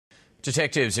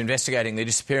Detectives investigating the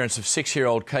disappearance of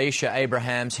 6-year-old Kiesha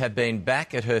Abrahams have been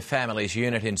back at her family's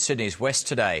unit in Sydney's West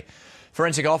today.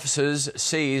 Forensic officers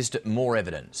seized more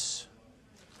evidence.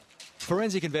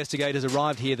 Forensic investigators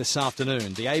arrived here this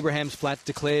afternoon. The Abrahams flat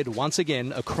declared once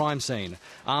again a crime scene.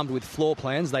 Armed with floor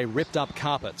plans, they ripped up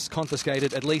carpets,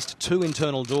 confiscated at least 2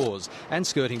 internal doors and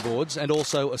skirting boards, and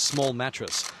also a small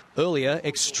mattress. Earlier,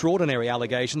 extraordinary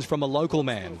allegations from a local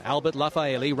man. Albert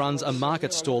Lafaeli runs a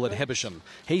market stall at Hebersham.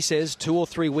 He says 2 or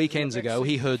 3 weekends ago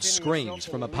he heard screams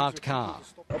from a parked car.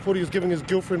 I thought he was giving his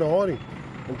girlfriend a hiding.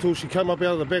 Until she came up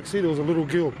out of the back seat, it was a little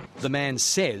girl. The man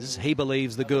says he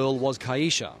believes the girl was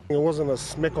Kiesha. It wasn't a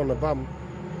smack on the bum.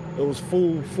 It was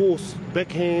full force,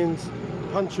 backhands,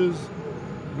 punches,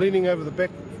 leaning over the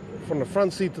back, from the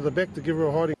front seat to the back to give her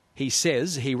a hiding. He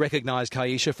says he recognised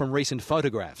Kiesha from recent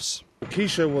photographs.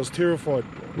 Kiesha was terrified,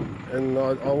 and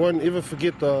I won't ever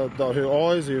forget her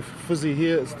eyes, her fuzzy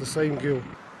hair. It's the same girl.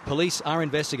 Police are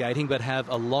investigating but have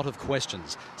a lot of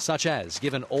questions, such as,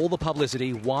 given all the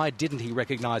publicity, why didn't he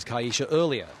recognise Kiesha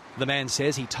earlier? The man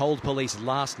says he told police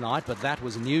last night, but that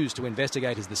was news to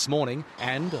investigators this morning,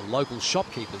 and local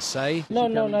shopkeepers say...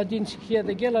 No, I didn't hear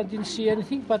the girl, I didn't see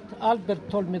anything, but Albert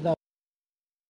told me that.